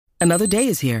Another day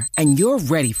is here, and you're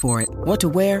ready for it. What to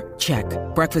wear? Check.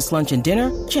 Breakfast, lunch, and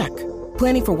dinner? Check.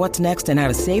 Planning for what's next and how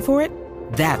to save for it?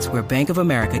 That's where Bank of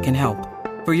America can help.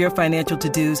 For your financial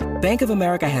to-dos, Bank of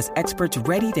America has experts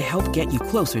ready to help get you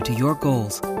closer to your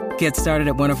goals. Get started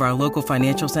at one of our local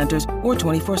financial centers or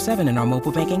 24/7 in our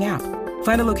mobile banking app.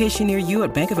 Find a location near you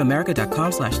at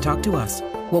bankofamerica.com/talktous.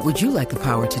 What would you like the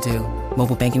power to do?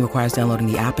 Mobile banking requires downloading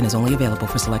the app and is only available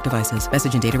for select devices.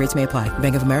 Message and data rates may apply.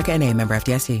 Bank of America N.A., member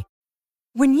FDIC.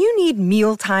 When you need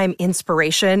mealtime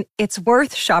inspiration, it's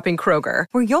worth shopping Kroger,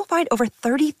 where you'll find over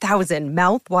 30,000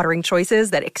 mouth-watering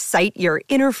choices that excite your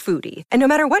inner foodie. And no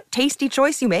matter what tasty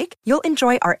choice you make, you'll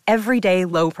enjoy our everyday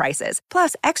low prices,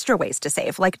 plus extra ways to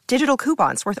save, like digital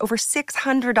coupons worth over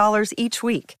 $600 each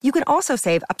week. You can also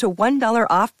save up to $1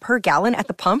 off per gallon at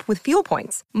the pump with fuel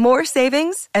points. More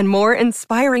savings and more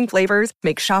inspiring flavors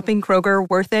make shopping Kroger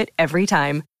worth it every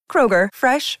time. Kroger,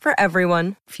 fresh for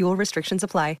everyone. Fuel restrictions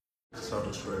apply. Smart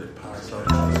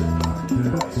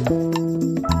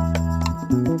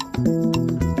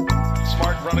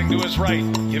running to his right,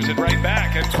 gives it right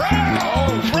back, and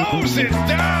throws it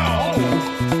down.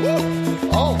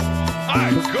 Oh,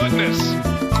 my goodness.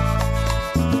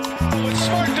 Oh, it's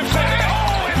Smart defending.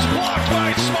 Oh, it's blocked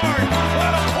by Smart.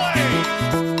 What a play.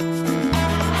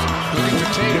 Looking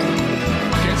for Tatum.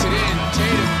 Gets it in.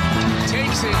 Tatum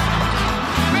takes it.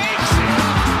 Makes it.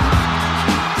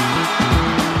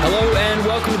 Hello and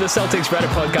welcome to the Celtics Reddit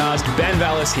podcast. Ben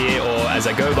Vallis here, or as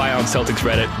I go by on Celtics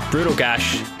Reddit, Brutal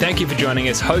Gash. Thank you for joining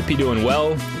us. Hope you're doing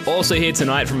well. Also here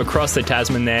tonight from across the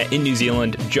Tasman there in New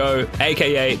Zealand, Joe,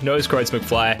 aka Nose Quotes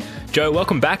McFly. Joe,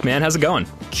 welcome back, man. How's it going?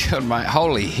 Good, mate.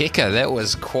 Holy hecker, that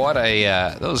was quite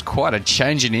a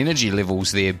change in energy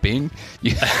levels there, Ben.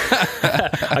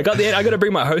 I got to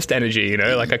bring my host energy, you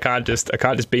know, like I can't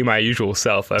just be my usual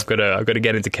self. I've got to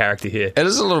get into character here. It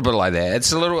is a little bit like that.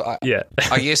 It's a little, yeah.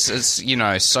 I guess it's,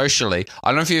 socially. I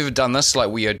don't know if you've ever done this, like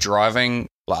where you're driving.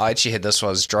 Like I actually had this. I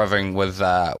was driving with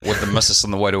the missus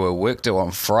on the way to her work do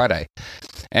on Friday,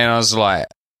 and I was like,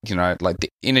 like the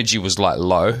energy was like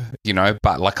low,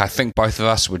 but like I think both of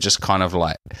us were just kind of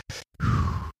like,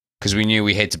 because we knew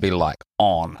we had to be like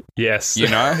on. Yes.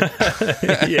 Yeah.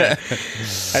 And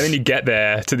then you get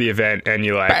there to the event and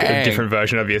you're like Bang. a different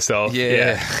version of yourself.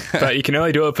 Yeah. But you can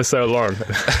only do it for so long.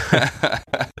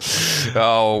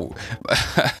 Oh,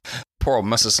 poor old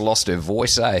Mrs. lost her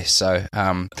voice, eh? So,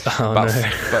 but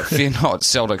fear not,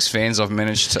 Celtics fans, I've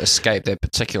managed to escape that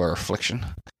particular affliction.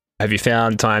 Have you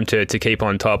found time to keep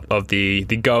on top of the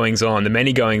goings-on, the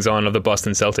many goings-on of the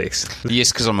Boston Celtics?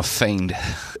 Yes, because I'm a fiend.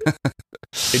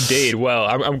 Indeed. Well,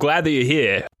 I'm glad that you're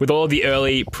here. With all the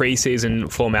early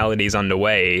preseason formalities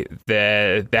underway,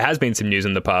 there has been some news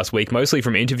in the past week, mostly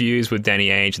from interviews with Danny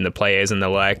Ainge and the players and the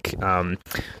like. So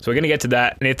we're going to get to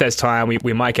that. And if there's time,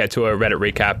 we might get to a Reddit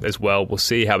recap as well. We'll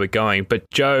see how we're going. But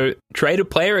Joe, traded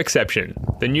player exception,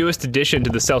 the newest addition to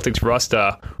the Celtics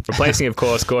roster, replacing, of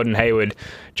course, Gordon Hayward.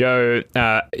 Joe,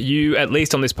 you, at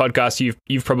least on this podcast,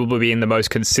 you've probably been the most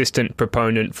consistent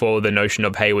proponent for the notion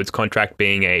of Hayward's contract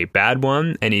being a bad one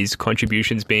and his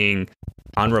contributions being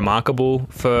unremarkable,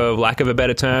 for lack of a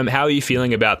better term. How are you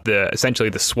feeling about essentially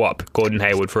the swap, Gordon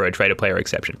Hayward for a traded player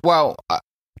exception? Well,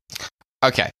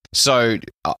 okay. So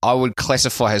I would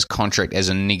classify his contract as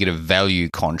a negative value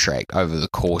contract over the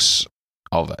course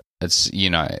of it. It's,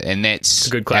 and that's a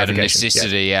good out of clarification.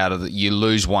 necessity, out of you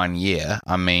lose 1 year,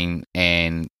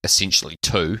 and essentially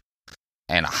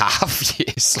 2.5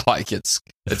 years. Like it's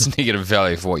negative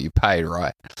value for what you paid,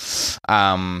 right?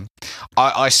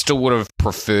 I still would have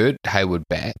preferred Hayward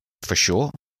back for sure.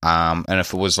 And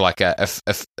if it was like if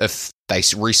they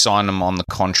re-signed him on the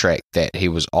contract that he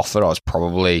was offered, I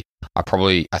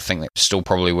think that still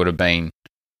probably would have been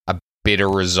a better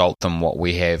result than what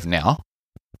we have now.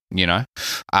 But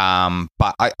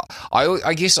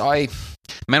I guess I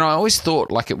always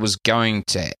thought like it was going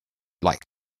to, like,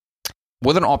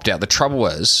 with an opt-out, the trouble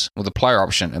is with a player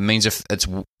option, it means if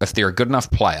they're a good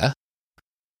enough player,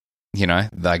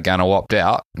 they're going to opt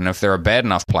out, and if they're a bad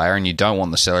enough player and you don't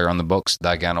want the salary on the books,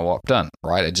 they're going to opt in,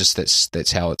 right? It just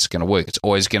that's how it's going to work. It's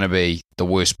always going to be the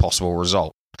worst possible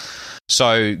result.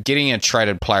 So getting a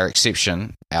traded player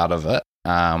exception out of it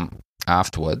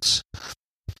afterwards,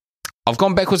 I've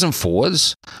gone backwards and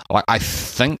forwards. Like I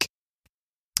think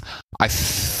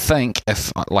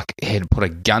if I had put a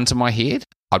gun to my head,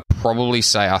 I'd probably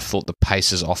say I thought the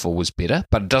Pacers offer was better,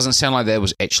 but it doesn't sound like that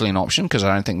was actually an option because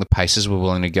I don't think the Pacers were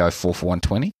willing to go 4 for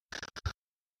 120.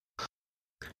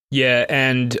 Yeah,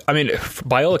 and I mean,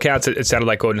 by all accounts, it sounded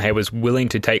like Gordon Hayward was willing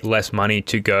to take less money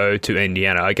to go to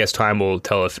Indiana. I guess time will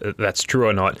tell if that's true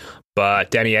or not, but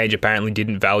Danny Ainge apparently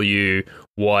didn't value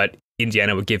what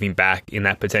Indiana were giving back in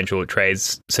that potential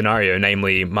trades scenario,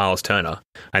 namely Miles Turner,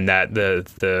 and that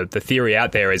the theory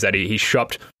out there is that he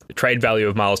shopped the trade value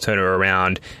of Miles Turner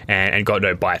around and got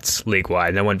no bites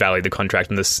league-wide. No one valued the contract,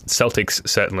 and the Celtics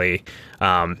certainly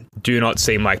do not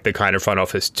seem like the kind of front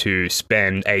office to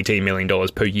spend $18 million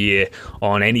per year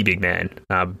on any big man,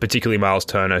 particularly Miles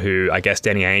Turner, who I guess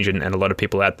Danny Ainge and a lot of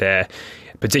people out there,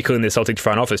 particularly in the Celtics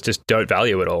front office, just don't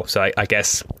value at all. So I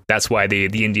guess that's why the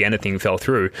Indiana thing fell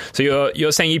through. So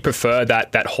you're saying you prefer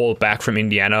that hold back from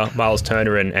Indiana, Miles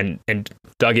Turner and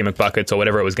Dougie McBuckets or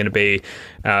whatever it was going to be,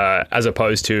 as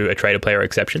opposed to a traded player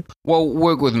exception? Well,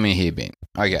 work with me here, Ben.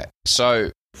 Okay,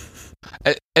 so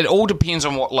it all depends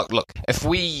on what. Look.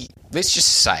 Let's just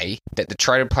say that the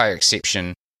traded player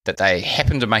exception, that they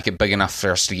happened to make it big enough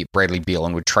for us to get Bradley Beal,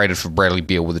 and we traded for Bradley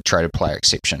Beal with a traded player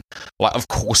exception. Like, of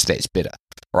course, that's better,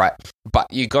 right? But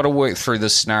you got to work through the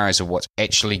scenarios of what's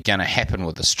actually going to happen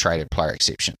with this traded player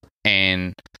exception.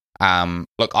 And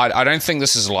look, I don't think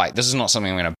this is not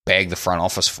something I'm going to bag the front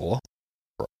office for.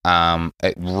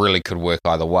 It really could work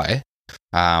either way.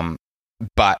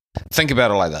 But think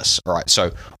about it like this. All right,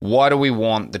 so why do we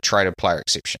want the traded player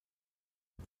exception?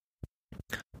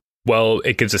 Well,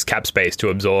 it gives us cap space to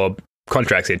absorb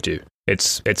contracts into.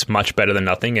 It's much better than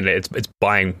nothing, and it's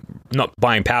not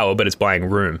buying power, but it's buying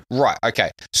room. Right.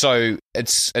 Okay. So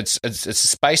it's a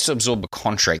space to absorb a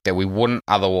contract that we wouldn't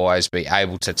otherwise be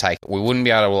able to take. We wouldn't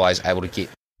be otherwise able to get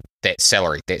that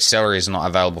salary. That salary is not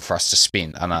available for us to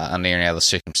spend under any other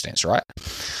circumstance. Right.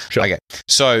 Sure. Okay.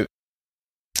 So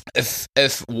if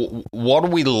what are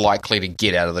we likely to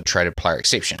get out of the traded player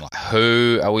exception? Like,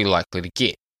 who are we likely to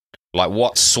get? Like,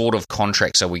 what sort of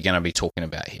contracts are we going to be talking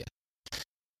about here?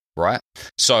 Right?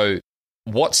 So,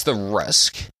 what's the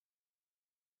risk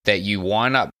that you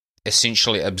wind up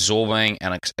essentially absorbing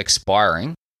and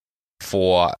expiring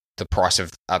for the price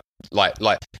of, like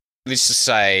let's just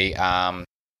say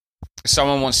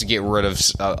someone wants to get rid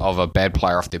of a bad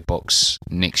player off their books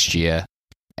next year,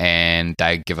 and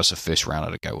they give us a first rounder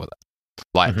to go with it.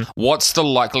 Like, what's the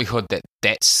likelihood that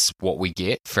that's what we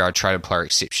get for our traded player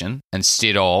exception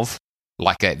instead of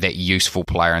like that useful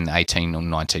player in the $18 or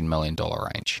 $19 million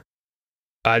range?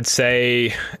 I'd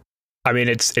say, I mean,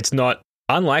 it's not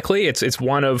unlikely. It's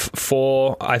one of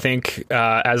four, I think,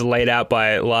 as laid out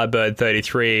by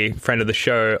Larbird33, friend of the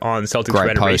show on Celtics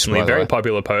Reddit recently. Very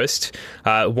popular post.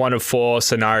 One of four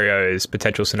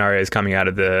potential scenarios coming out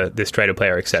of this traded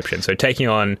player exception. So taking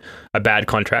on a bad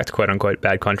contract, quote unquote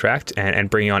bad contract, and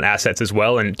bringing on assets as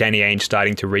well. And Danny Ainge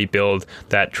starting to rebuild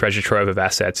that treasure trove of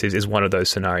assets is one of those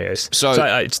scenarios. So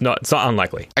it's not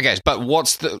unlikely. Okay, but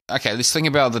let's think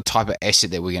about the type of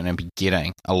asset that we're going to be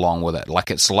getting along with it. Like,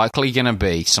 it's likely going to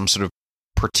be some sort of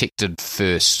protected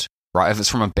first, right? If it's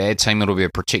from a bad team, it'll be a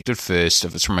protected first.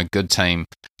 If it's from a good team,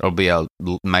 it'll be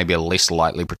maybe a less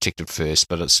lightly protected first,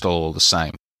 but it's still all the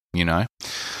same, you know?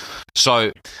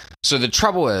 So the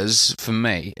trouble is, for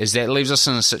me, is that leaves us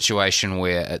in a situation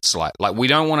where it's like we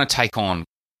don't want to take on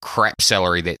crap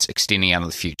salary that's extending out of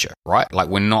the future, right? Like,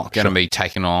 we're not going to be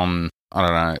taking on, I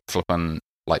don't know, flipping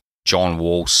like John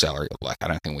Wall's salary. Like, I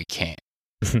don't think we can,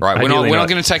 right? We're not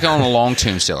going to take on a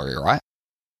long-term salary, right?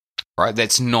 Right,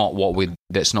 that's not what we're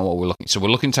looking. So we're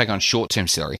looking to take on short-term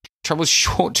salary. Trouble with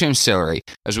short-term salary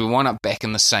is we wind up back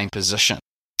in the same position.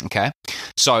 Okay,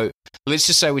 so let's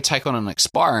just say we take on an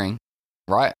expiring,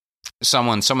 right?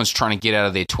 Someone's trying to get out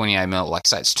of their 28 mil, like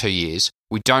say it's 2 years.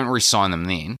 We don't re-sign them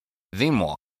then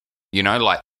what? You know,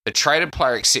 like the traded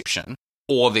player exception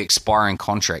or the expiring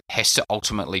contract has to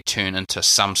ultimately turn into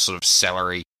some sort of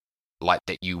salary like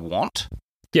that you want.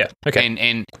 Yeah.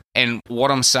 Okay. And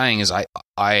what I'm saying is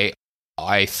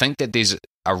I think that there's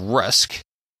a risk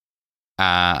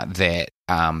that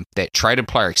traded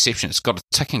player exception, it's got a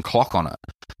ticking clock on it.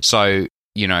 So,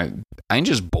 you know,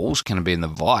 Ainge's balls can be in the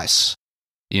vice,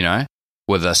 you know,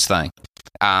 with this thing.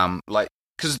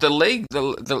 Because the league,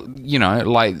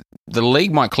 the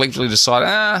league might collectively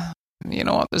decide, you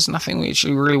know what, there's nothing we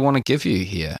actually really want to give you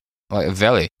here, like a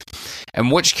value. In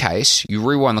which case, you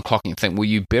rewind the clock and you think, well,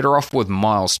 you're better off with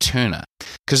Miles Turner.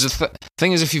 Because the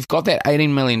thing is, if you've got that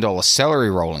 $18 million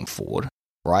salary rolling forward,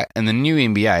 right, in the new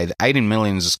NBA, the $18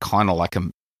 million is kind of like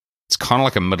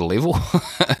a middle level.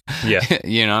 Yeah.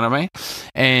 You know what I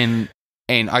mean?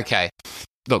 And okay,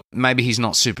 look, maybe he's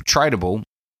not super tradable,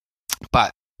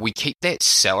 but we keep that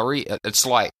salary. It's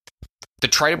like the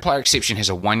traded player exception has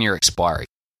a 1-year expiry.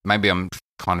 Maybe I'm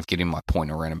kind of getting my point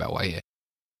in a roundabout way here.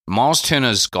 Miles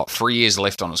Turner's got 3 years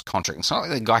left on his contract. It's not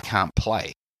like the guy can't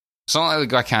play. It's not like the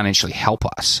guy can't actually help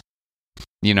us,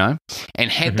 you know?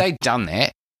 And had they done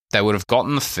that, they would have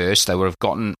gotten the first, they would have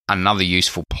gotten another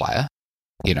useful player,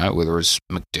 whether it's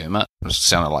McDermott, it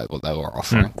sounded like what they were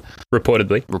offering.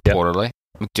 Reportedly. Yep.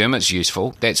 McDermott's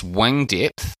useful. That's wing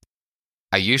depth,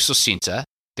 a useless centre.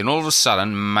 Then all of a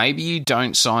sudden, maybe you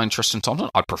don't sign Tristan Thompson.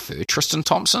 I'd prefer Tristan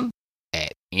Thompson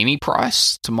at any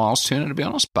price to Miles Turner, to be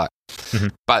honest. But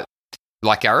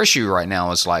like our issue right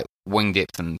now is like wing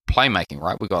depth and playmaking,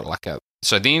 right? We got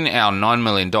so then our $9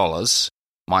 million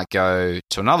might go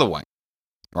to another wing,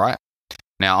 right?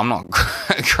 Now I'm not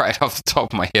great off the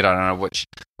top of my head. I don't know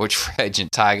which free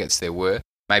agent targets there were.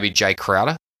 Maybe Jay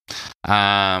Crowder.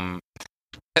 That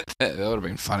would have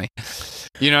been funny.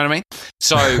 You know what I mean?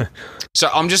 So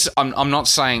I'm not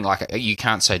saying like you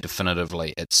can't say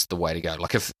definitively it's the way to go.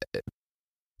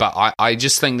 But I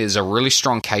just think there's a really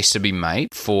strong case to be made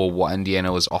for what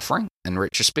Indiana was offering in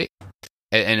retrospect,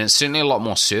 and it's certainly a lot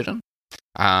more certain.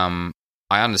 I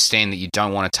understand that you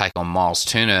don't want to take on Miles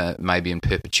Turner maybe in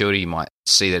perpetuity. You might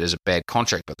see that as a bad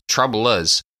contract, but the trouble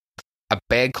is, a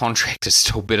bad contract is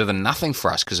still better than nothing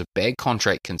for us because a bad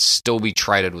contract can still be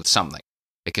traded with something.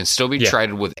 It can still be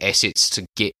traded with assets to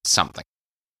get something,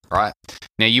 right?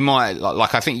 Now, you might,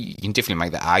 I think you can definitely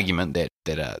make the argument that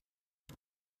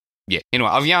anyway,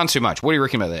 I've yarned too much. What do you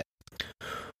reckon about that?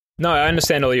 No, I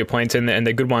understand all your points, and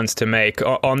they're good ones to make.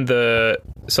 So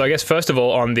I guess, first of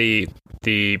all, on the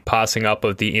passing up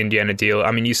of the Indiana deal,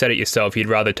 I mean, you said it yourself, you'd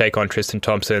rather take on Tristan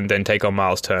Thompson than take on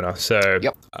Miles Turner. So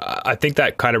I think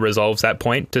that kind of resolves that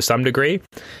point to some degree.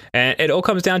 And it all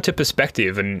comes down to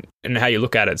perspective and how you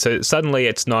look at it. So suddenly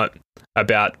it's not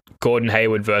about Gordon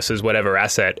Hayward versus whatever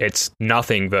asset. It's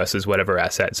nothing versus whatever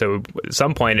asset. So at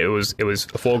some point it was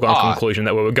a foregone conclusion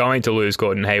that we were going to lose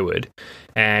Gordon Hayward.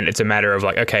 And it's a matter of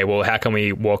like, okay, well, how can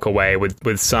we walk away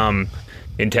with some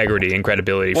integrity and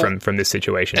credibility from this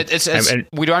situation? And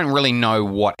we don't really know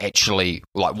what actually,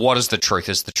 like, what is the truth?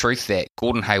 Is the truth that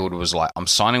Gordon Hayward was like, I'm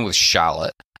signing with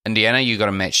Charlotte, Indiana, you got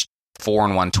to match 4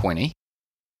 and 120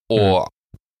 or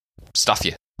stuff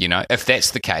you. You know, if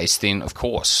that's the case, then of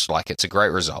course, like, it's a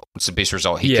great result. It's the best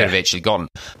result he could have actually gotten.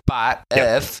 But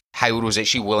if Hayward was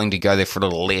actually willing to go there for a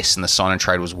little less and the sign and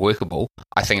trade was workable,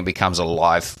 I think it becomes a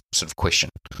live sort of question.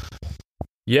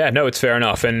 Yeah, no, it's fair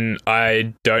enough. And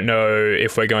I don't know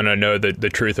if we're going to know the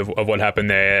truth of what happened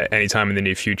there anytime in the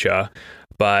near future.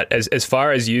 But as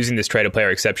far as using this traded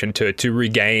player exception to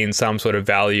regain some sort of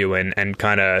value and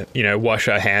kind of, you know, wash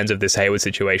our hands of this Hayward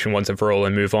situation once and for all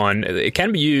and move on, it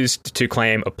can be used to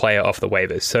claim a player off the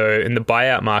waivers. So in the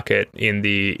buyout market in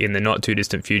the not too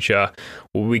distant future,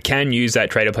 we can use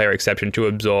that traded player exception to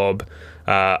absorb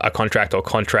a contract or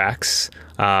contracts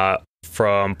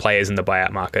from players in the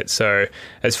buyout market. So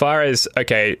as far as,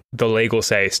 okay, the legal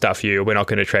say, stuff you, we're not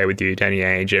going to trade with you, Danny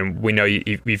Ainge, and we know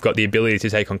you've got the ability to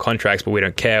take on contracts, but we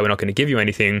don't care, we're not going to give you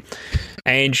anything.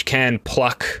 Ainge can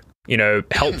pluck, you know,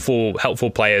 helpful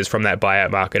players from that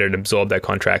buyout market and absorb their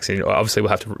contracts, and obviously we'll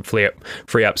have to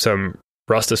free up some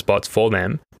roster spots for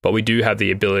them, but we do have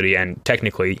the ability and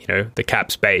technically, you know, the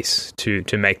cap space to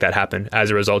make that happen as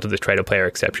a result of this traded player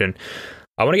exception.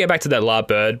 I want to get back to that La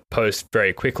Bird post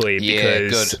very quickly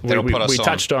because we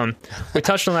touched on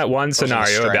that one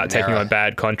scenario about taking on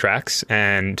bad contracts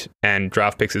and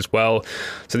draft picks as well.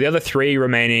 So the other three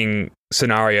remaining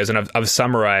scenarios, and I've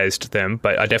summarized them,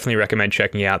 but I definitely recommend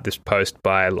checking out this post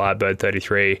by La Bird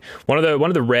 33. One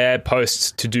of the rare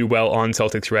posts to do well on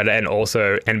Celtics Reddit and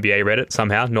also NBA Reddit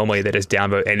somehow. Normally they just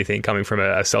downvote anything coming from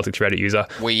a Celtics Reddit user.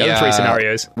 The other three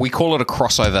scenarios. We call it a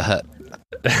crossover hit.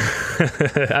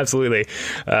 Absolutely.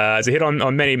 It's a hit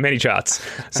on many charts.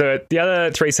 So the other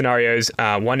three scenarios,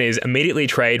 one is immediately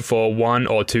trade for 1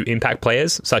 or 2 impact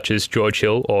players, such as George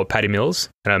Hill or Patty Mills.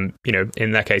 You know,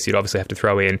 in that case, you'd obviously have to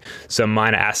throw in some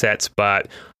minor assets, but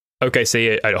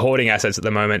OKC are hoarding assets at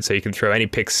the moment, so you can throw any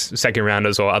picks, second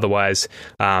rounders or otherwise,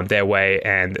 their way,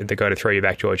 and they're going to throw you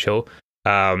back George Hill.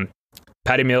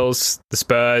 Patty Mills, the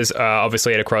Spurs are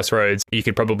obviously at a crossroads. You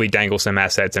could probably dangle some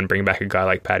assets and bring back a guy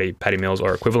like Patty Mills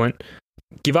or equivalent.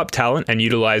 Give up talent and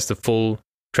utilize the full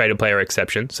traded player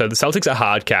exception. So the Celtics are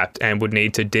hard capped and would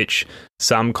need to ditch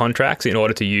some contracts in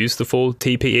order to use the full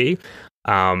TPE.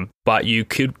 But you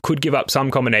could give up some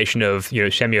combination of, you know,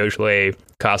 Semi Ojeleye,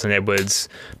 Carson Edwards,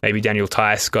 maybe Daniel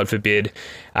Tice, God forbid,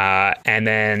 and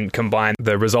then combine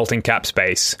the resulting cap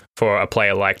space for a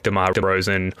player like DeMar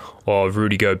DeRozan or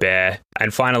Rudy Gobert.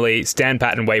 And finally, stand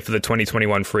pat and wait for the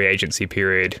 2021 free agency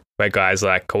period, where guys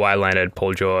like Kawhi Leonard,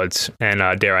 Paul George,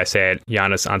 and dare I say it,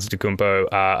 Giannis Antetokounmpo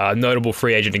are notable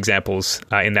free agent examples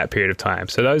in that period of time.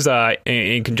 So those are,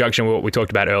 in conjunction with what we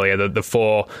talked about earlier, the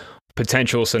 4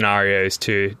 potential scenarios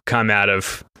to come out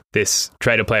of this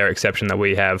traded player exception that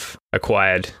we have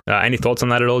acquired. Any thoughts on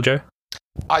that at all, Joe?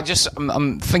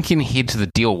 I'm thinking ahead to the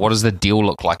deal. What does the deal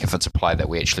look like if it's a player that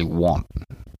we actually want?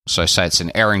 So say it's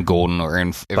an Aaron Gordon or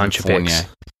Evan Fournier.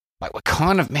 Like, we're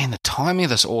kind of, man, the timing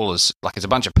of this all is like, it's a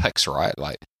bunch of picks, right?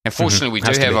 Like, unfortunately, we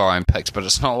do have our own picks, but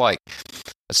it's not like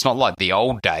the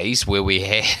old days where we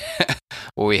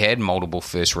had multiple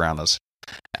first rounders.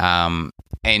 And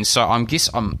so I'm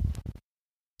just a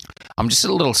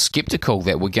little skeptical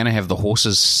that we're going to have the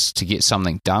horses to get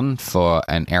something done for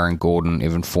an Aaron Gordon,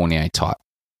 Evan Fournier type.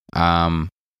 I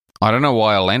don't know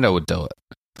why Orlando would do it.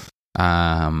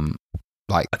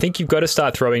 I think you've got to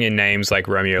start throwing in names like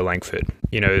Romeo Langford,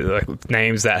 like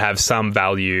names that have some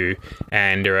value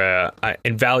and are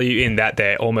in value in that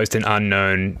they're almost an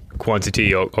unknown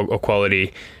quantity or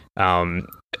quality,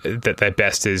 that their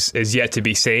best is yet to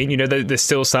be seen. There's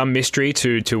still some mystery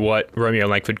to what Romeo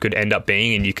Langford could end up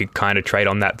being, and you could kind of trade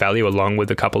on that value along with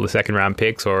a couple of second round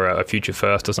picks or a future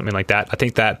first or something like that. I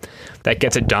think that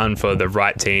gets it done for the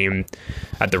right team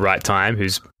at the right time,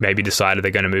 who's maybe decided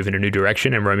they're going to move in a new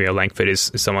direction, and Romeo Langford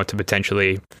is someone to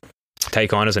potentially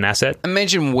take on as an asset.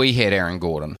 Imagine we had Aaron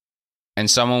Gordon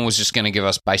and someone was just going to give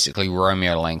us basically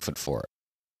Romeo Langford for it.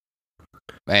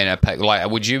 And a pick, like,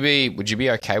 would you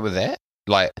be okay with that?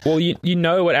 Like, well, you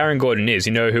know what Aaron Gordon is.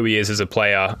 You know who he is as a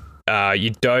player. You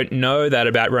don't know that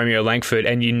about Romeo Langford,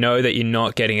 and you know that you're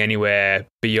not getting anywhere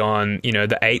beyond,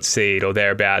 the 8th seed or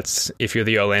thereabouts if you're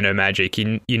the Orlando Magic.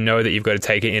 You know that you've got to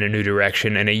take it in a new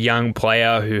direction, and a young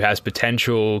player who has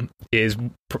potential is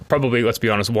probably, let's be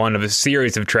honest, one of a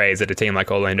series of trades that a team like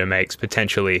Orlando makes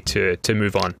potentially to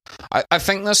move on. I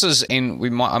think this is, and we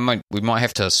might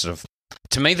have to sort of,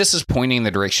 to me, this is pointing in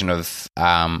the direction of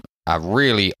a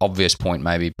really obvious point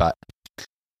maybe, but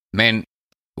man,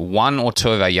 one or two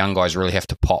of our young guys really have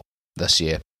to pop this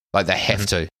year. Like, they have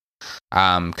to.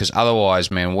 Because otherwise,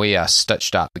 man, we are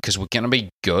stitched up because we're going to be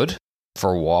good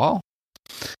for a while.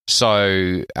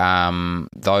 So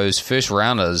those first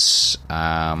rounders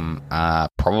are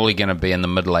probably going to be in the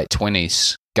mid-late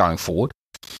 20s going forward.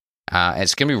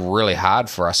 It's going to be really hard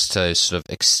for us to sort of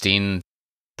extend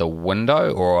the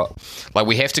window, or like,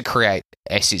 we have to create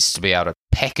assets to be able to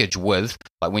package with.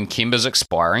 Like, when Kemba's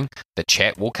expiring, the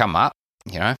chat will come up.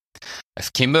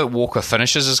 If Kemba Walker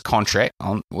finishes his contract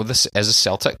with us as a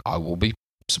Celtic, I will be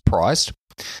surprised.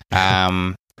 You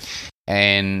know what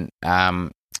I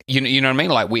mean?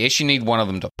 Like, we actually need one of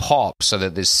them to pop so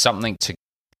that there's something to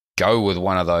go with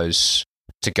one of those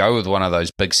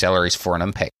big salaries for an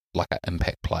impact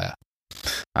player.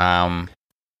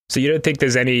 So you don't think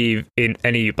there's any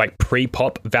like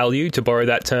pre-pop value, to borrow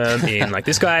that term, in like,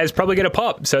 this guy is probably going to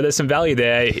pop, so there's some value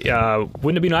there.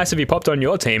 Wouldn't it be nice if he popped on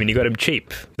your team and you got him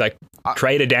cheap? Like,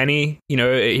 trade a Danny,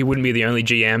 he wouldn't be the only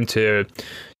GM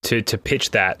to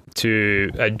pitch that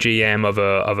to a GM of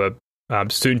a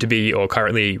soon to be or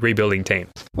currently rebuilding team.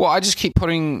 Well, I put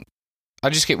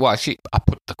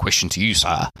the question to you,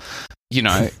 sir.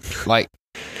 Like,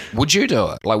 would you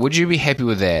do it? Like, would you be happy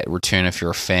with that return if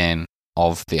you're a fan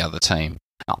of the other team?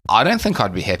 I don't think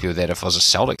I'd be happy with that if I was a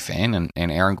Celtic fan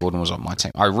and Aaron Gordon was on my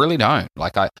team. I really don't.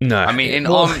 No. I mean,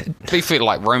 to be fair,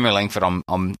 like Romeo Langford, I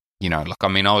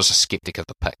was a skeptic of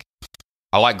the pick.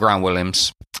 I like Grant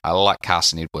Williams. I like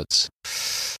Carson Edwards.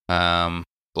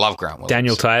 Love Grant Williams.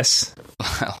 Daniel Tice.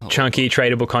 Chunky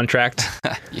tradable contract.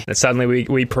 Yeah. And suddenly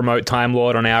we promote Time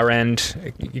Lord on our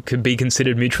end. It could be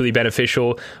considered mutually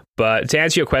beneficial. But to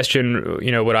answer your question,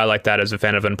 would I like that as a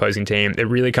fan of an opposing team? It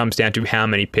really comes down to how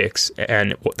many picks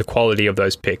and what the quality of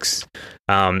those picks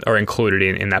are included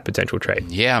in that potential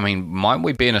trade. Yeah, I mean, might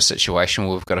we be in a situation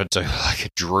where we've got to do like a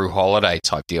Drew Holiday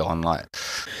type deal? I'm like,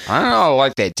 I don't know, I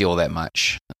like that deal that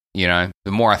much. The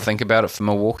more I think about it for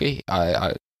Milwaukee,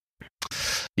 so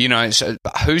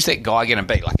who's that guy going to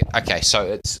be? Like, okay,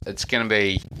 so it's going to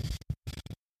be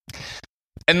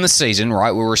in the season,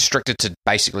 right? We're restricted to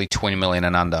basically 20 million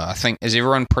and under. I think, is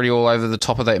everyone pretty all over the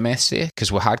top of that maths there?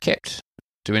 Because we're hard capped.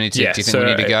 Do we need to? Yeah, do you think we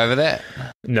need to go over that?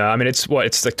 No, I mean, it's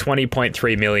like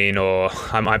 20.3 million, or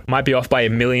I might be off by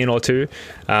 $1 million or $2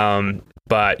 million.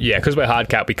 But yeah, because we're hard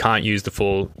capped, we can't use the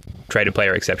full traded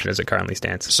player exception as it currently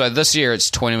stands. So this year it's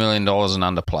 $20 million and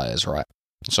under players, right?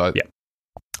 So yeah.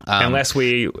 Unless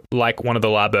we, like one of the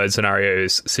Larbird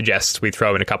scenarios suggests, we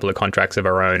throw in a couple of contracts of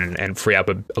our own and free up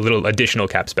a little additional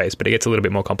cap space, but it gets a little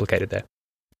bit more complicated there.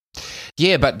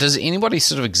 Yeah, but does anybody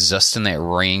sort of exist in that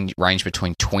range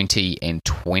between 20 and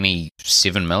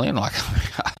 27 million?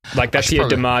 Like that's your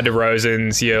DeMar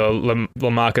DeRozans, your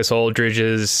LaMarcus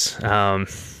Aldridges.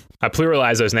 I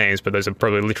pluralize those names, but those are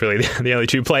probably literally the only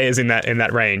two players in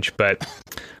that range. But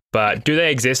do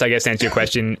they exist, I guess, to answer your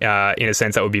question, in a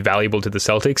sense that would be valuable to the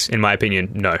Celtics? In my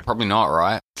opinion, no. Probably not,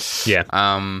 right? Yeah.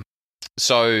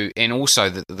 So, and also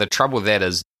the trouble with that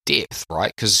is depth,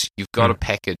 right? Because you've got to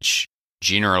package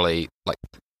generally, like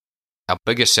our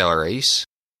bigger salaries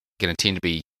going to tend to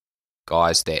be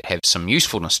guys that have some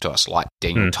usefulness to us, like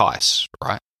Daniel Tice,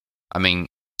 right? I mean,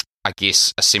 I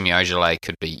guess a Semi Ojeleye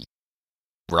could be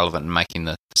relevant in making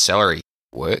the salary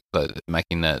work, but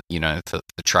making the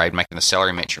trade, making the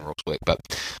salary matching rules work. But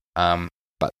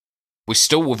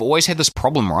we've always had this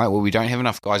problem, right, where we don't have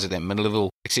enough guys at that mid-level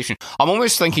exception. I'm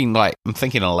almost thinking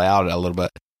aloud a little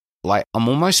bit. Like, I'm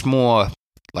almost more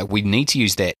like we need to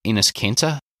use that Enes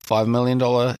Kanter $5 million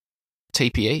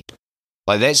TPE.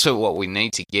 Like, that's what we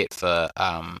need to get for.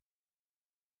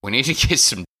 We need to get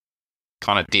some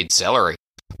kind of dead salary,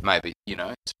 maybe,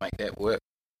 to make that work.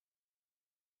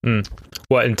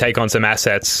 What, and take on some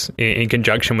assets in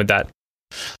conjunction with that?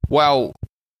 Well,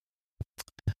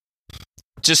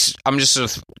 I'm just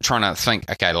sort of trying to think,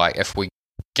 okay, like if we're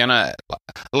gonna,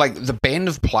 like the band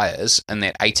of players in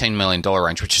that $18 million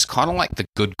range, which is kind of like the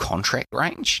good contract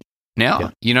range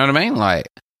now, you know what I mean? Like,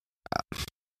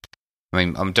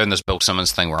 I'm doing this Bill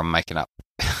Simmons thing where I'm making up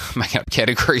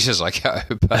categories as I go,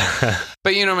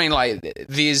 but you know what I mean? Like,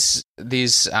 there's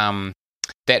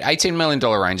that $18 million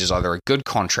range is either a good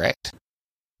contract,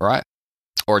 right?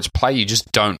 Or it's a player you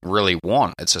just don't really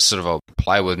want. It's a sort of a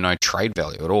player with no trade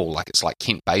value at all. Like, it's like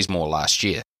Kent Bazemore last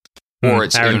year. Or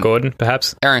it's Aaron Gordon,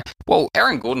 perhaps? Aaron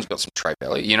Gordon's got some trade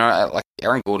value. Like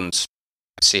Aaron Gordon's,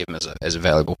 I see him as a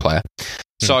valuable player.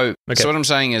 So what I'm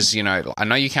saying is, I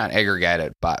know you can't aggregate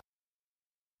it, but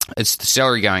it's the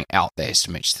salary going out there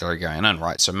to match the salary going in,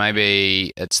 right? So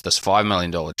maybe it's this $5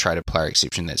 million traded player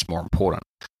exception that's more important.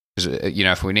 Because,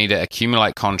 if we need to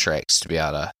accumulate contracts to be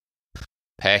able to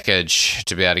package,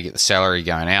 to be able to get the salary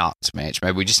going out to match,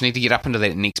 maybe we just need to get up into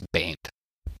that next band.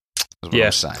 That's what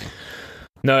I'm saying.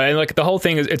 No, and like the whole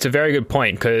thing is, it's a very good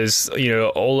point because,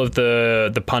 all of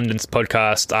the pundits,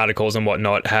 podcast articles and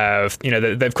whatnot have,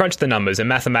 they've crunched the numbers, and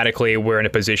mathematically we're in a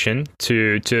position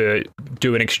to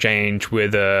do an exchange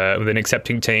with an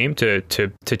accepting team to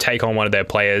take on one of their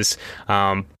players.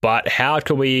 But how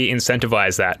can we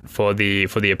incentivize that for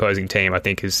the opposing team? I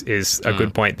think is a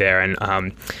good point there,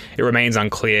 and it remains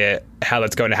unclear how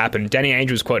that's going to happen. Danny Ainge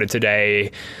was quoted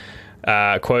today,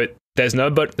 quote, There's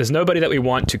nobody that we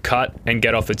want to cut and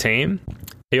get off the team.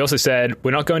 He also said,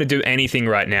 we're not going to do anything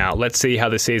right now. Let's see how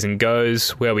the season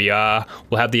goes, where we are.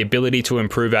 We'll have the ability to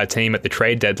improve our team at the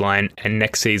trade deadline and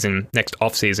next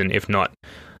off-season, if not.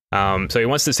 So he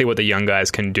wants to see what the young guys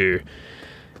can do.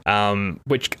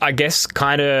 Which I guess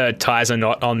kind of ties a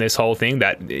knot on this whole thing,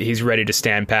 that he's ready to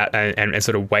stand pat and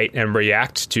sort of wait and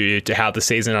react to how the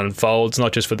season unfolds,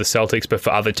 not just for the Celtics, but for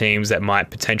other teams that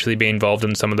might potentially be involved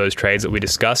in some of those trades that we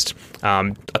discussed.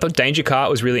 I thought Danger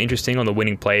Cart was really interesting on the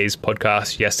Winning Plays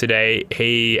podcast yesterday.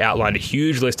 He outlined a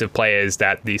huge list of players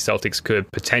that the Celtics could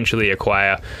potentially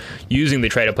acquire using the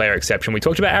trader player exception. We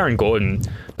talked about Aaron Gordon.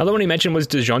 Another one he mentioned was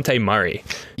DeJounte Murray,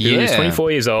 who is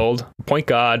 24 years old, point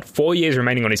guard, 4 years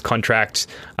remaining on his contract,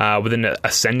 with an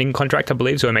ascending contract, I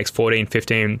believe, so it makes 14,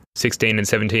 15, 16 and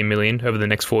 17 million over the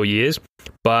next 4 years,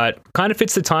 but kind of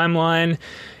fits the timeline.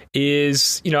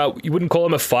 Is, you wouldn't call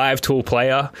him a 5-tool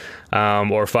player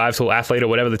or a 5-tool athlete or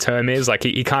whatever the term is. Like,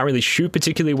 he can't really shoot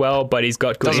particularly well, but he's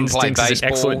got good instincts as an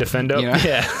excellent defender.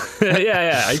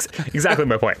 Yeah, exactly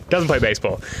my point. Doesn't play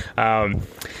baseball.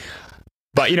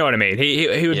 But you know what I mean.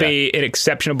 He would be an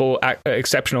exceptional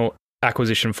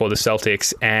acquisition for the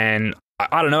Celtics, and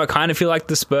I don't know. I kind of feel like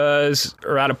the Spurs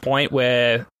are at a point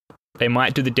where they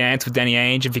might do the dance with Danny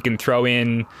Ainge if he can throw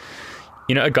in,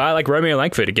 a guy like Romeo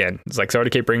Langford again. It's like, sorry to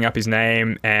keep bringing up his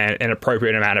name, and an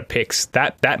appropriate amount of picks.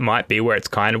 That might be where it's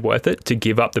kind of worth it to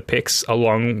give up the picks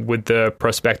along with the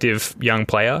prospective young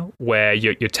player, where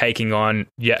you're taking on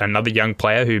yet another young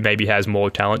player who maybe has more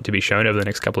talent to be shown over the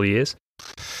next couple of years.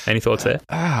 Any thoughts there?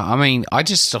 I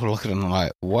just sort of look at him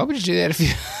like, why would you do that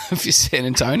if you're San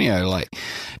Antonio? Like,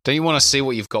 don't you want to see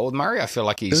what you've got with Murray? I feel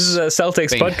like this is a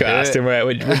Celtics podcast, and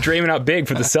we're dreaming up big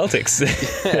for the Celtics.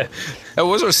 It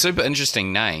was a super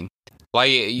interesting name.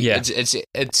 Like,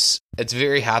 it's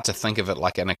very hard to think of it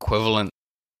like an equivalent.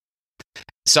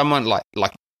 Someone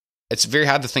like it's very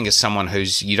hard to think of someone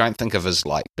who's you don't think of as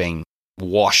like being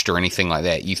washed or anything like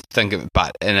that. You think of it,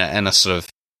 but in a sort of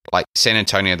like San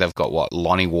Antonio, they've got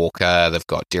Lonnie Walker, they've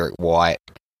got Derek White.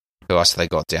 Who else have they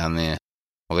got down there?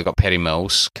 Well, they've got Patty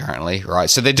Mills currently, right?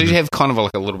 So they do have kind of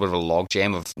like a little bit of a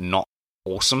logjam of not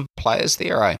awesome players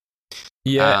there, right?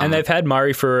 Yeah, and they've had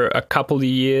Murray for a couple of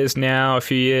years now, a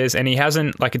few years, and he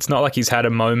hasn't, like, it's not like he's had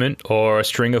a moment or a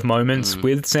string of moments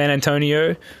with San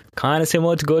Antonio, kind of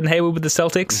similar to Gordon Hayward with the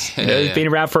Celtics. He's been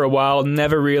around for a while,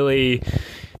 never really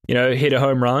hit a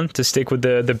home run to stick with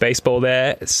the baseball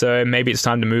there. So maybe it's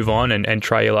time to move on and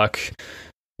try your luck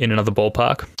in another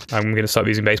ballpark. I'm going to stop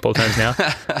using baseball terms now.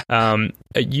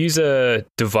 A user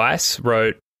device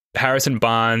wrote, Harrison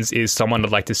Barnes is someone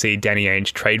I'd like to see Danny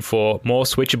Ainge trade for, more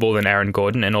switchable than Aaron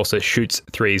Gordon and also shoots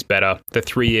threes better. The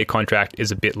 3-year contract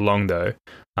is a bit long though.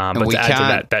 But to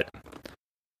add to that...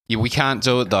 Yeah, we can't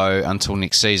do it though until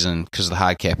next season because of the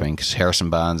hard capping, because Harrison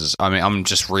Barnes is... I mean, I'm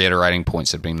just reiterating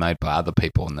points that have been made by other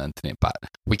people on the internet, but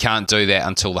we can't do that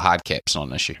until the hard cap's not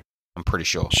an issue. I'm pretty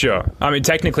sure. Sure. I mean,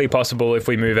 technically possible if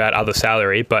we move out other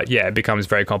salary, but yeah, it becomes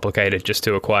very complicated just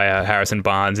to acquire Harrison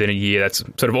Barnes in a year that's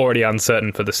sort of already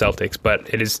uncertain for the Celtics, but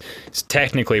it's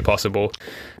technically possible.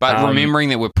 But remembering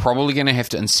that we're probably going to have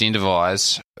to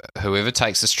incentivize whoever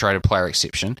takes this traded player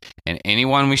exception and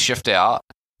anyone we shift out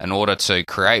in order to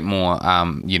create more,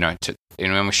 and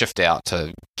when we shift out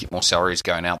to get more salaries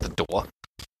going out the door,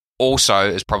 also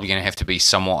is probably going to have to be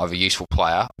somewhat of a useful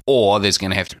player, or there's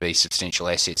going to have to be substantial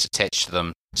assets attached to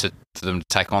them for them to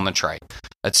take on the trade.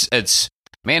 It's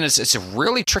a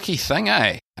really tricky thing,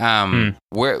 eh?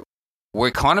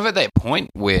 We're kind of at that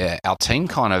point where our team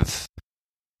kind of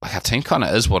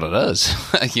is what it is,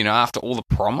 after all the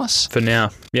promise. For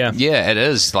now, yeah. Yeah, it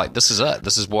is. Like, this is it.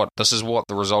 This is what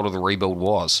the result of the rebuild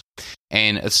was.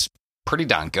 And it's pretty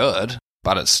darn good,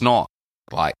 but it's not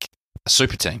like a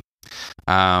super team.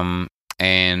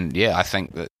 And yeah, I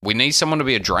think that we need someone to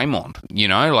be a Draymond,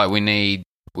 like we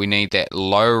need that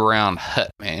low round hit,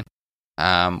 man.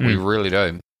 We really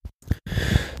do.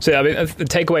 So, I mean, the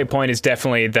takeaway point is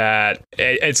definitely that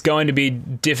it's going to be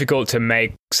difficult to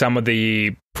make some of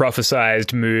the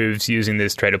prophesized moves using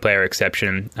this traded player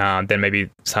exception than maybe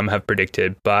some have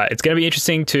predicted. But it's going to be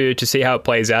interesting to see how it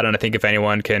plays out. And I think if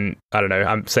anyone can, I don't know,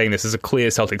 I'm saying this as a clear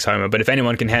Celtics homer, but if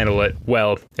anyone can handle it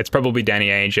well, it's probably Danny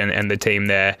Ainge and the team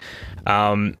there.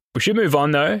 We should move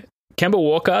on, though. Kemba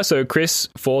Walker. So Chris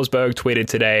Forsberg tweeted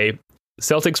today,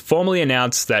 Celtics formally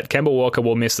announced that Kemba Walker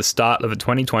will miss the start of the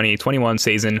 2020-21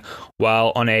 season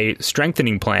while on a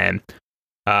strengthening plan.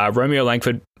 Romeo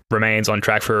Langford remains on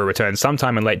track for a return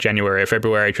sometime in late January or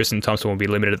February. Tristan Thompson will be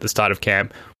limited at the start of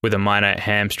camp with a minor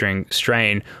hamstring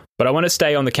strain. But I want to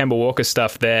stay on the Kemba Walker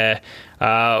stuff there.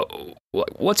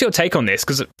 What's your take on this?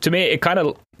 Because to me, it kind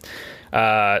of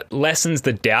lessens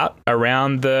the doubt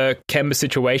around the Kemba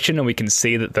situation, and we can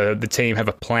see that the team have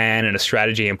a plan and a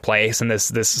strategy in place, and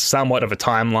there's somewhat of a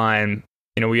timeline.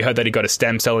 We heard that he got a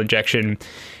stem cell injection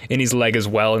in his leg as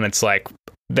well, and it's like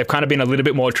they've kind of been a little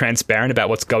bit more transparent about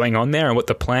what's going on there and what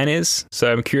the plan is.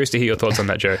 So I'm curious to hear your thoughts on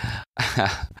that, Joe.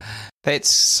 That's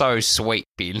so sweet,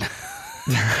 Ben.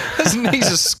 His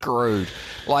knees are screwed.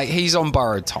 Like, he's on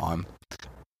borrowed time.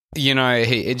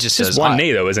 It just is one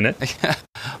knee, though, isn't it?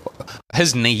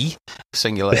 His knee,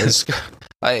 singular, is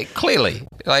clearly.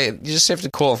 You just have to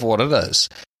call it for what it is.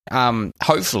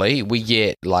 Hopefully, we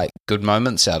get good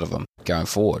moments out of him going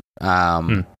forward.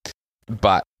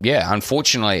 But yeah,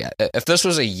 unfortunately, if this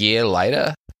was a year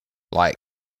later,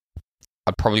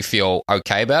 I'd probably feel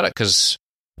okay about it because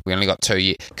we only got 2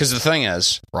 years. Because the thing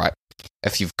is, right,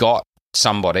 if you've got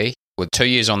somebody with 2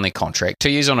 years on their contract, 2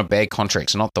 years on a bad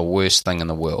contract's not the worst thing in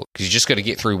the world because you just got to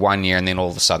get through 1 year and then all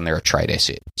of a sudden they're a trade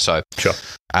asset. So, sure.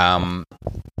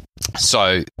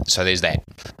 So there's that.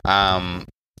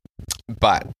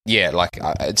 But yeah,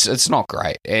 it's not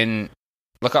great. And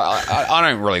look, I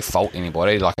don't really fault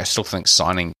anybody. I still think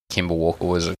signing Kemba Walker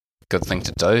was a good thing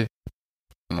to do. I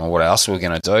don't know what else we're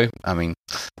going to do. I mean,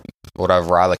 would I have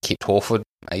rather kept Horford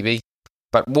maybe?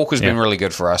 But Walker's been really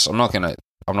good for us. I don't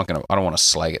want to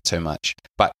slag it too much.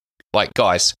 But,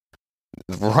 guys,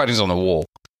 the writing's on the wall.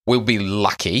 We'll be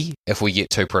lucky if we get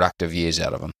 2 productive years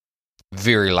out of him.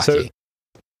 Very lucky.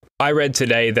 So, I read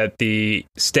today that the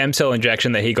stem cell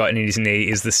injection that he got in his knee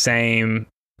is the same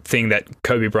thing that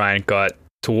Kobe Bryant got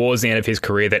towards the end of his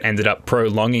career that ended up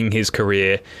prolonging his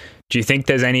career. Do you think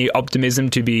there's any optimism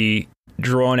to be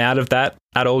drawn out of that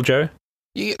at all, Joe?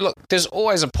 Look, there's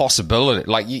always a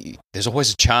possibility. There's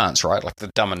always a chance, right? Like the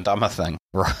Dumb and Dumber thing,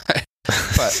 right?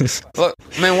 But look,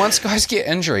 man, once guys get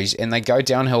injuries and they go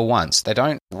downhill once, they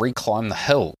don't reclimb the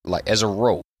hill, as a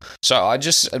rule. So I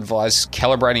just advise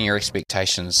calibrating your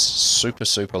expectations super,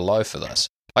 super low for this.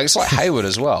 It's like Hayward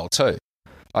as well, too.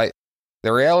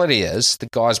 The reality is the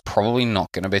guy's probably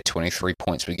not going to be a 23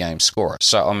 points per game scorer.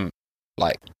 So I'm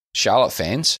Charlotte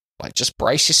fans, just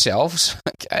brace yourselves,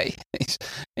 okay?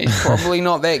 He's probably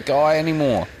not that guy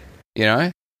anymore,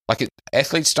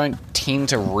 athletes don't tend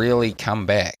to really come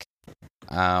back.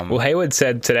 Well, Hayward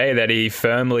said today that he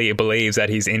firmly believes that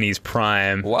he's in his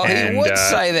prime. Well, he would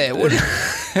say that, wouldn't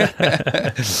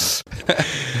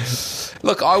he?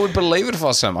 Look, I would believe it if I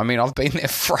was him. I mean, I've been that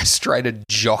frustrated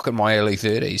jock in my early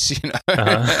 30s, you know.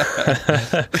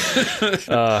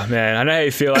 Oh, man. I know how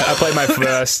you feel. I played my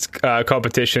first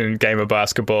competition game of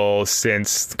basketball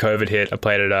since COVID hit. I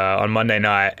played it on Monday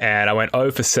night, and I went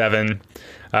 0 for 7.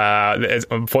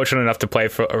 I'm fortunate enough to play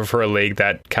for a league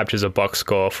that captures a box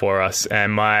score for us,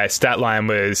 and my stat line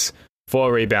was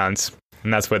 4 rebounds.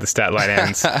 And that's where the stat line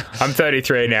ends. I'm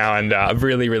 33 now, and I'm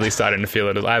really, really starting to feel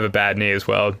it. I have a bad knee as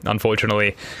well,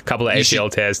 unfortunately. A couple of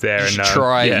ACL tears there. You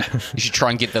should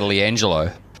try and get the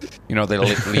Leangelo. You know what the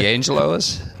Leangelo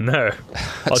is? No.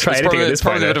 I'll try anything at this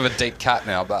point. It's probably a bit of a deep cut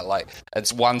now, but like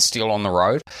it's one steal on the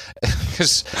road.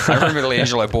 Because I remember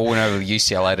Leangelo ball went over to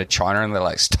UCLA to China, and they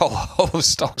like stole all the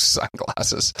stock's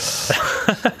sunglasses.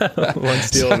 One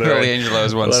steal on the road. Leangelo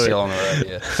is one steal on the road,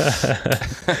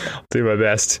 yeah. Do my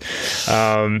best.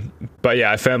 But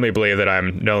yeah, I firmly believe that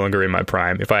I'm no longer in my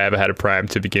prime. If I ever had a prime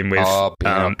to begin with. Oh,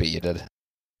 I bet you did.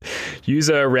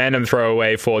 User random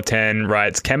throwaway 410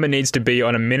 writes, Kemba needs to be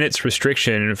on a minutes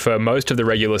restriction for most of the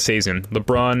regular season.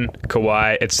 LeBron,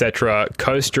 Kawhi, etc.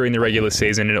 coast during the regular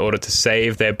season in order to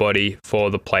save their body for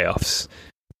the playoffs.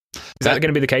 Is that going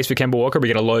to be the case for Kemba Walker? Are we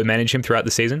going to low manage him throughout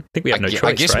the season? I think we have no choice,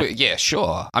 I guess right? Yeah,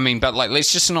 sure. I mean, but like,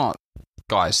 let's just not...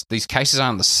 Guys, these cases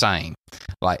aren't the same.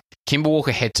 Like, Kemba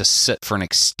Walker had to sit for an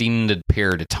extended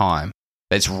period of time.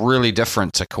 That's really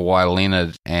different to Kawhi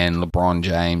Leonard and LeBron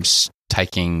James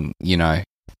taking a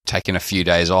few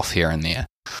days off here and there.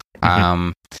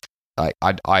 I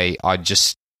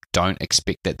just don't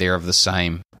expect that they're of the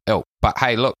same ilk. But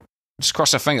hey, look, just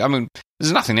cross our fingers. I mean,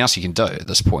 there's nothing else you can do at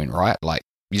this point, right? Like,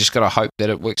 you just got to hope that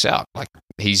it works out. Like,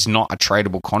 he's not a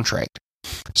tradable contract.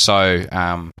 So,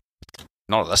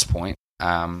 not at this point.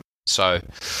 So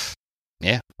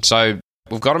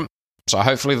we've got him. So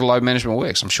hopefully the load management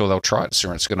works. I'm sure they'll try it.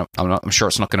 I'm sure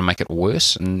it's not going to make it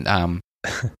worse. And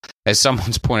as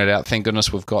someone's pointed out, thank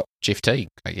goodness we've got Jeff Teague,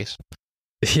 I guess.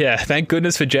 Yeah, thank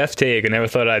goodness for Jeff Teague. I never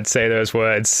thought I'd say those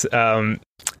words.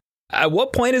 At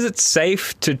what point is it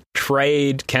safe to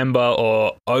trade Kemba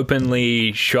or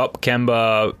openly shop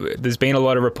Kemba? There's been a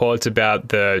lot of reports about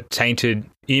the tainted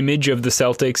image of the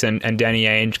Celtics and Danny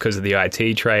Ainge because of the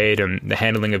IT trade and the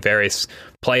handling of various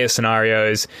player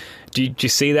scenarios. Do you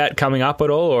see that coming up at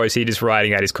all, or is he just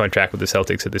riding out his contract with the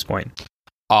Celtics at this point?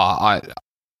 I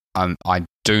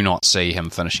do not see him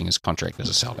finishing his contract as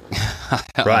a Celtic.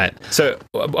 Right. So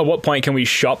at what point can we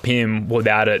shop him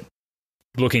without it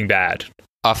looking bad?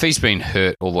 If he's been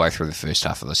hurt all the way through the first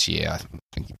half of this year, I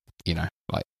think,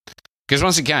 because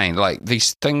once again, like,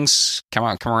 these things come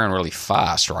around really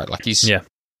fast, right? Like, he's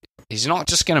not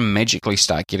just going to magically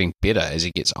start getting better as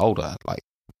he gets older. Like,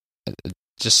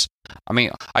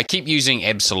 I keep using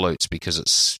absolutes because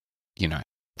it's,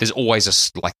 there's always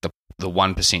the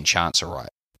 1% chance, right?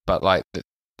 But like,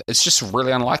 it's just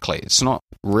really unlikely. It's not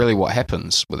really what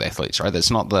happens with athletes, right?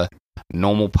 That's not the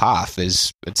normal path.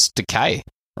 It's decay,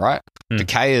 right?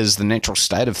 Decay is the natural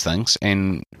state of things,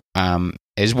 and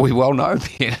as we well know,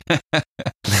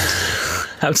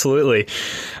 Absolutely.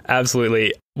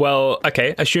 Well,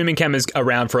 okay, assuming Kemba's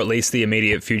around for at least the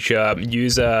immediate future,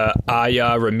 user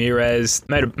Aya Ramirez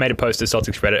made a post to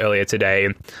Celtics Reddit earlier today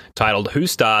titled, Who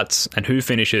Starts and Who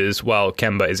Finishes While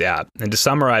Kemba is Out? And to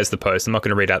summarize the post, I'm not going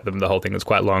to read out the whole thing, it's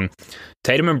quite long.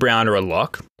 Tatum and Brown are a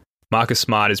lock. Marcus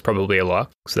Smart is probably a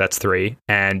lock, so that's 3.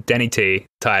 And Danny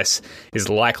Tice, is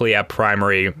likely our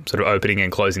primary sort of opening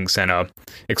and closing center,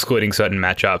 excluding certain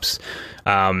matchups.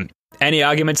 Any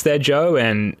arguments there, Joe?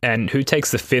 And who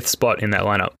takes the 5th spot in that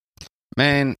lineup?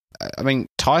 Man, I mean,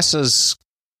 Tice has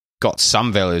got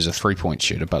some value as a 3-point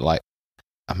shooter, but like,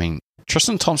 I mean,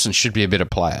 Tristan Thompson should be a better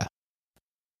player.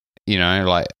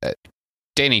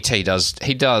 Danny T does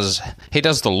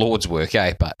the Lord's work,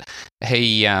 but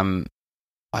he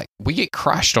we get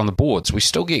crushed on the boards. We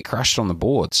still get crushed on the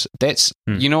boards. That's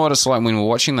you know what it's like when we're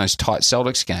watching those tight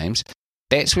Celtics games.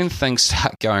 That's when things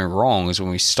start going wrong, is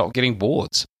when we stop getting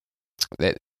boards.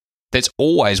 That's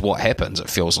always what happens, it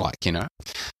feels like,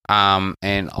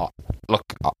 And look,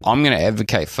 I'm going to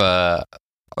advocate for,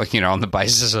 on the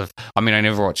basis of, I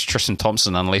never watch Tristan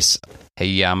Thompson unless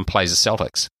he plays the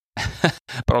Celtics.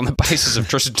 But on the basis of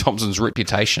Tristan Thompson's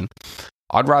reputation,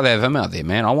 I'd rather have him out there,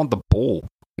 man. I want the ball.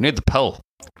 We need the pill.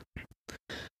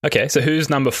 Okay, so who's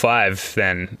number 5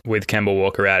 then with Kemba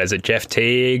Walker out? Is it Jeff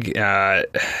Teague?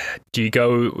 Do you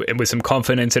go with some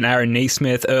confidence in Aaron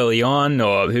Nesmith early on,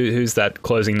 or who's that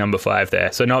closing number 5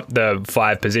 there? So not the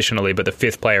 5 positionally, but the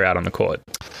 5th player out on the court.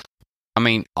 I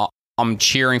mean, I'm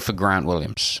cheering for Grant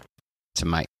Williams to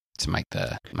make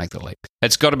the leap.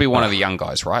 It's got to be one of the young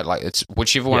guys, right? Like, it's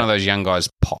whichever one of those young guys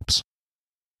pops.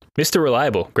 Mr.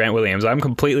 Reliable, Grant Williams. I'm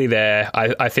completely there.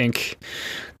 I think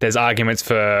there's arguments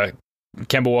for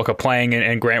Kemba Walker playing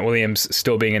and Grant Williams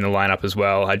still being in the lineup as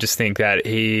well. I just think that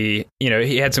he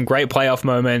had some great playoff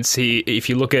moments. If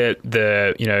you look at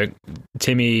the,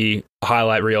 Timmy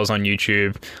highlight reels on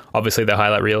YouTube, obviously they're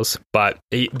highlight reels, but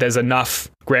there's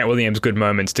enough Grant Williams good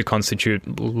moments to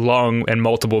constitute long and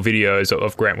multiple videos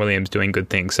of Grant Williams doing good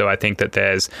things. So I think that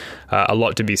there's a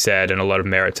lot to be said and a lot of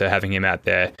merit to having him out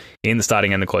there in the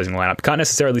starting and the closing lineup. Can't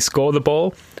necessarily score the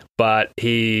ball, but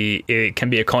it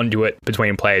can be a conduit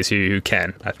between players who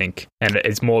can, I think. And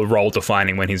it's more role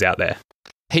defining when he's out there.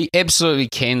 He absolutely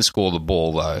can score the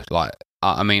ball, though. Like,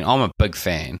 I mean, I'm a big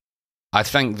fan. I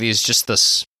think there's just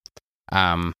this...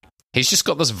 he's just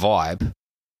got this vibe,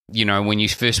 when you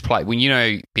first play...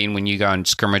 Ben, when you go and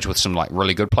scrimmage with some, like,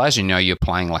 really good players, you're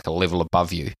playing, like, a level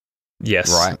above you.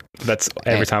 Yes. Right? That's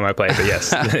every time I play, but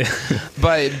yes.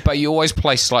 but you always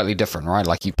play slightly different, right?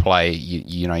 Like, you play,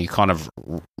 you kind of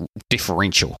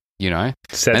differential,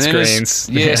 Set screens.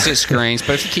 Yeah, set screens.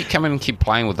 But if you keep coming and keep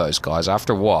playing with those guys,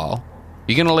 after a while,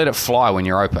 you're going to let it fly when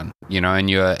you're open, and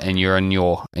you're in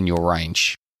your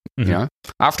range. Mm-hmm.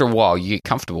 After a while, you get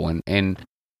comfortable and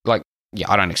like, yeah,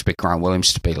 I don't expect Grant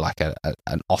Williams to be like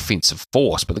an offensive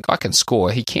force, but the guy can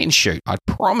score. He can shoot. I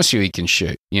promise you, he can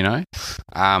shoot. He's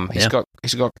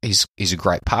a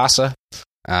great passer.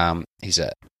 He's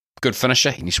a good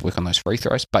finisher. He needs to work on those free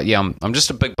throws. But yeah, I'm just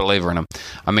a big believer in him.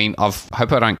 I mean, I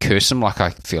hope I don't curse him like I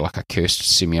feel like I cursed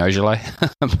Semi Ojeleye,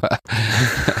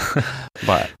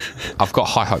 but I've got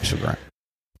high hopes for Grant.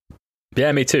 Yeah,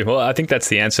 me too. Well, I think that's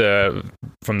the answer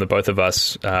from the both of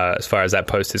us as far as that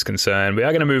post is concerned. We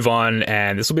are going to move on,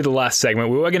 and this will be the last segment.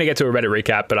 We were going to get to a Reddit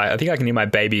recap, but I think I can hear my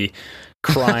baby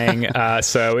crying,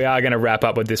 so we are going to wrap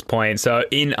up with this point. So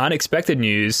in unexpected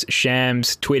news,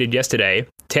 Shams tweeted yesterday,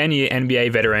 10-year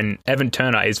NBA veteran Evan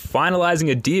Turner is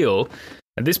finalizing a deal.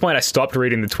 At this point, I stopped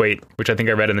reading the tweet, which I think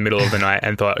I read in the middle of the night,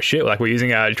 and thought, shit, like we're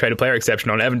using a traded player exception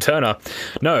on Evan Turner.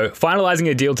 No, finalizing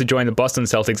a deal to join the Boston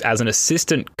Celtics as an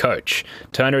assistant coach.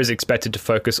 Turner is expected to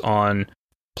focus on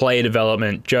player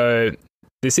development. Joe,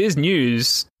 this is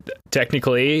news,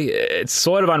 technically. It's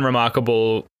sort of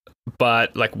unremarkable,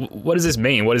 but like, what does this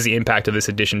mean? What is the impact of this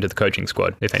addition to the coaching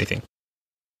squad, if anything?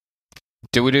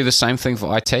 Do we do the same thing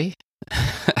for IT?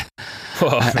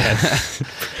 Oh, man.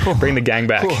 Bring the gang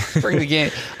back. Bring the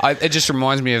gang. It just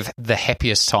reminds me of the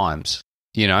happiest times,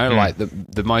 like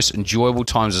the most enjoyable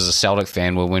times as a Celtic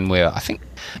fan were when I think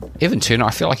Evan Turner,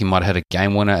 I feel like he might have had a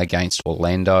game winner against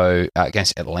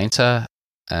Atlanta,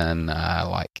 and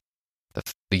like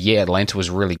the year Atlanta was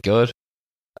really good.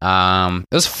 It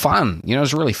was fun, it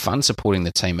was really fun supporting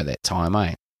the team at that time,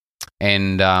 eh?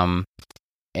 And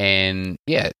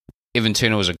yeah, Evan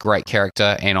Turner was a great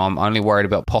character, and I'm only worried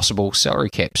about possible salary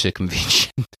cap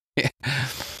circumvention.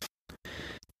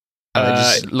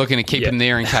 Just looking to keep him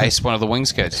there in case one of the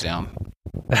wings goes down.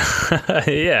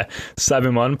 Yeah, sub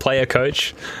him on, player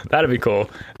coach. That'd be cool.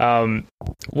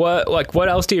 What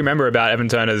else do you remember about Evan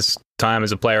Turner's time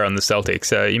as a player on the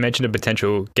Celtics? You mentioned a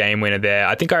potential game winner there.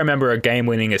 I think I remember a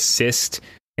game-winning assist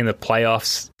in the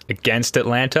playoffs against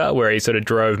Atlanta, where he sort of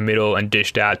drove middle and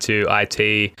dished out to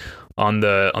IT on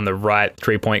the right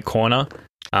 3-point corner.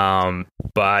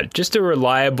 But just a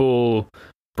reliable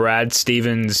Brad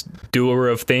Stevens doer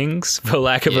of things, for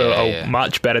lack of a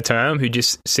much better term, who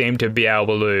just seemed to be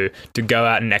able to go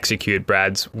out and execute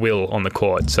Brad's will on the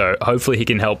court. So hopefully he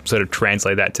can help sort of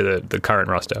translate that to the current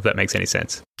roster, if that makes any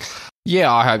sense.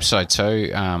 Yeah, I hope so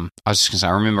too. I was just going to say,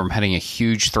 I remember him hitting a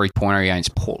huge 3-pointer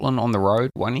against Portland on the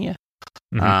road one year.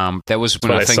 Mm-hmm. That was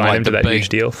when I think like him to that huge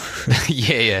deal.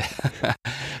 yeah.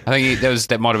 I think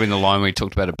that might have been the line where he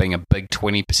talked about it being a big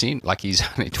 20%, like he's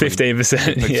only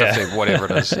 15%, yeah, 15, whatever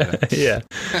it is. Yeah,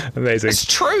 amazing. It's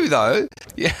true though.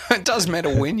 Yeah, it does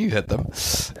matter when you hit them.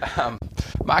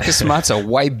 Marcus Smart's a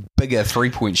way bigger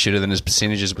 3-point shooter than his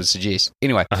percentages would suggest.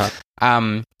 Anyway,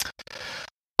 I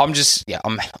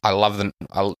loved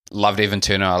Evan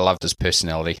Turner. I loved his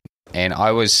personality, and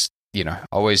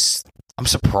I'm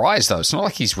surprised though. It's not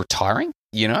like he's retiring,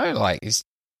 like he's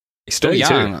still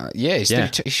young. Yeah, he's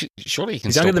 32. Surely he can.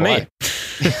 He's still younger than play.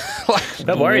 Me.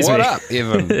 That worries me. What up,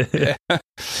 Evan? Yeah.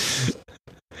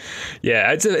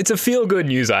 Yeah, it's a feel-good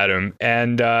news item,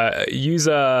 and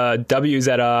user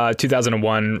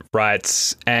WZR2001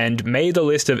 writes, and may the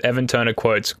list of Evan Turner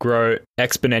quotes grow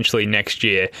exponentially next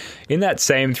year. In that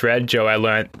same thread, Joe, I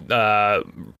learned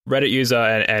Reddit user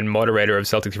and moderator of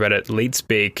Celtics Reddit,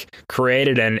 LeadSpeak,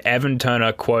 created an Evan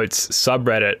Turner quotes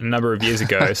subreddit a number of years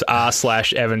ago, so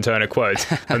r/Evan Turner quotes.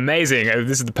 Amazing.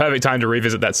 This is the perfect time to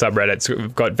revisit that subreddit. It's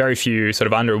got very few, sort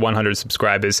of under 100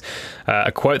 subscribers.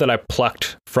 A quote that I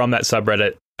plucked from that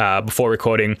subreddit before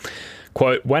recording,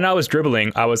 quote, "When I was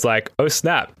dribbling, I was like, oh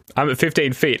snap, I'm at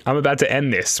 15 feet. I'm about to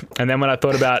end this." And then when I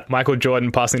thought about Michael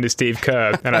Jordan passing to Steve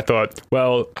Kerr, and I thought,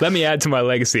 well, let me add to my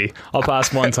legacy. I'll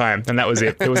pass one time. And that was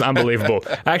it. It was unbelievable.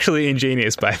 Actually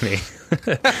ingenious by me.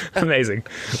 Amazing.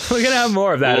 We're going to have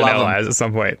more of that in our lives at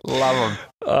some point. Love them.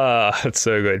 Oh, that's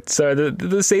so good. So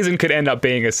the season could end up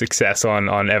being a success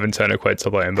on Evan Turner quotes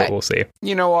alone, but we'll see.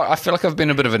 You know what? I feel like I've been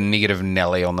a bit of a negative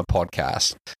Nelly on the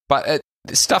podcast, but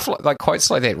stuff like quotes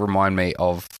like that remind me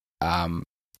of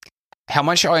how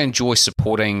much I enjoy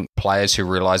supporting players who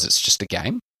realise it's just a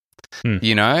game.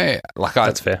 You know,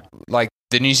 that's fair. Like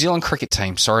the New Zealand cricket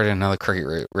team. Sorry to another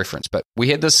cricket reference, but we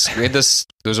had this. There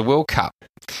was a World Cup,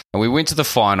 and we went to the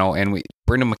final, and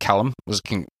Brendan McCullum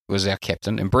was our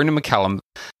captain, and Brendan McCullum,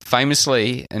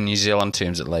 famously in New Zealand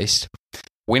terms at least,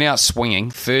 went out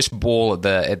swinging. First ball at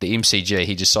the MCG,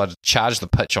 he decided to charge the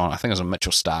pitch on. I think it was a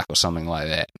Mitchell Starc or something like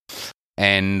that.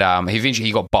 And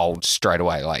he got bowled straight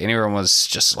away. Like, and everyone was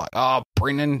just like, "Oh,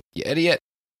 Brendan, you idiot!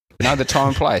 Know the time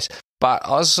and place." But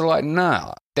I was like,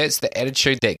 "No, that's the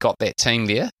attitude that got that team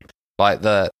there. Like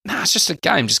it's just a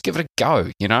game. Just give it a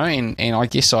go, you know." And I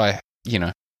guess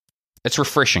it's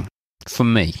refreshing for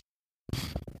me.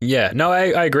 Yeah, no,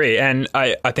 I agree. And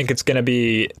I think it's going to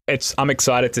be, I'm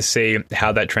excited to see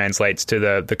how that translates to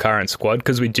the current squad,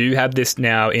 because we do have this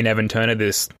now in Evan Turner,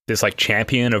 this like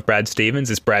champion of Brad Stevens,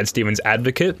 this Brad Stevens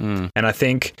advocate. And I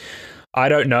think, I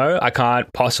don't know, I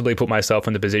can't possibly put myself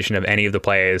in the position of any of the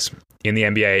players in the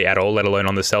NBA at all, let alone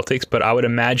on the Celtics, but I would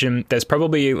imagine there's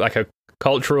probably like a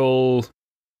cultural,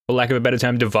 for lack of a better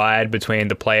term, divide between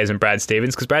the players and Brad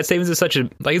Stevens, because Brad Stevens is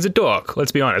he's a dork,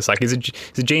 let's be honest. Like, he's a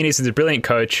genius, he's a brilliant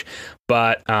coach,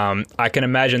 but I can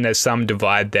imagine there's some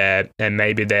divide there, and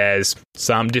maybe there's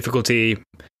some difficulty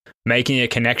making a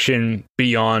connection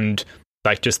beyond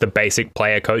like just the basic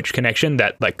player-coach connection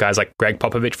that like guys like Greg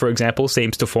Popovich, for example,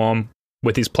 seems to form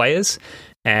with his players.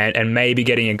 And maybe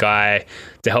getting a guy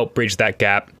to help bridge that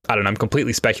gap. I don't know, I'm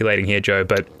completely speculating here, Joe,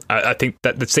 but I think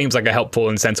that seems like a helpful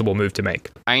and sensible move to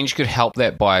make. Ainge could help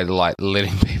that by like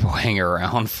letting people hang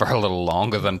around for a little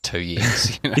longer than 2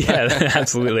 years. You know? Yeah,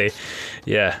 absolutely.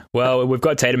 Yeah. Well, we've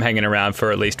got Tatum hanging around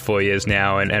for at least 4 years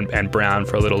now, and Brown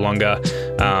for a little longer.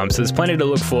 So there's plenty to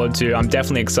look forward to. I'm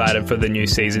definitely excited for the new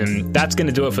season. That's going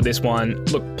to do it for this one.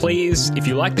 Look, please, if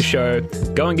you like the show,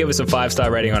 go and give us a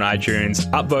 5-star rating on iTunes,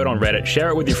 upvote on Reddit, share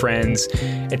it with your friends.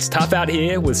 It's tough out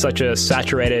here with such a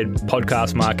saturated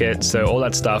podcast market, so all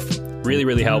that stuff really,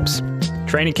 really helps.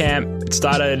 Training camp, it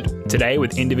started today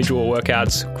with individual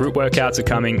workouts. Group workouts are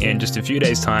coming in just a few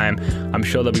days' time. I'm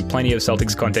sure there'll be plenty of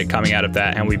Celtics content coming out of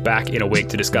that, and we'll be back in a week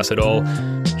to discuss it all.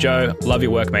 Joe, love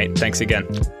your work, mate. Thanks again.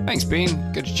 Thanks,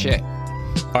 Ben. Good to chat.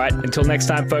 All right, until next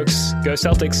time, folks, go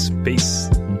Celtics. Peace.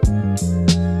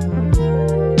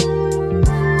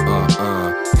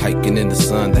 Hiking in the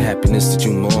sun, the happiness that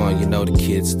you mourn. You know the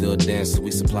kids still dance, so we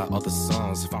supply other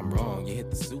songs. If I'm wrong, you hit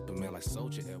the Superman like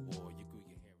Soldier.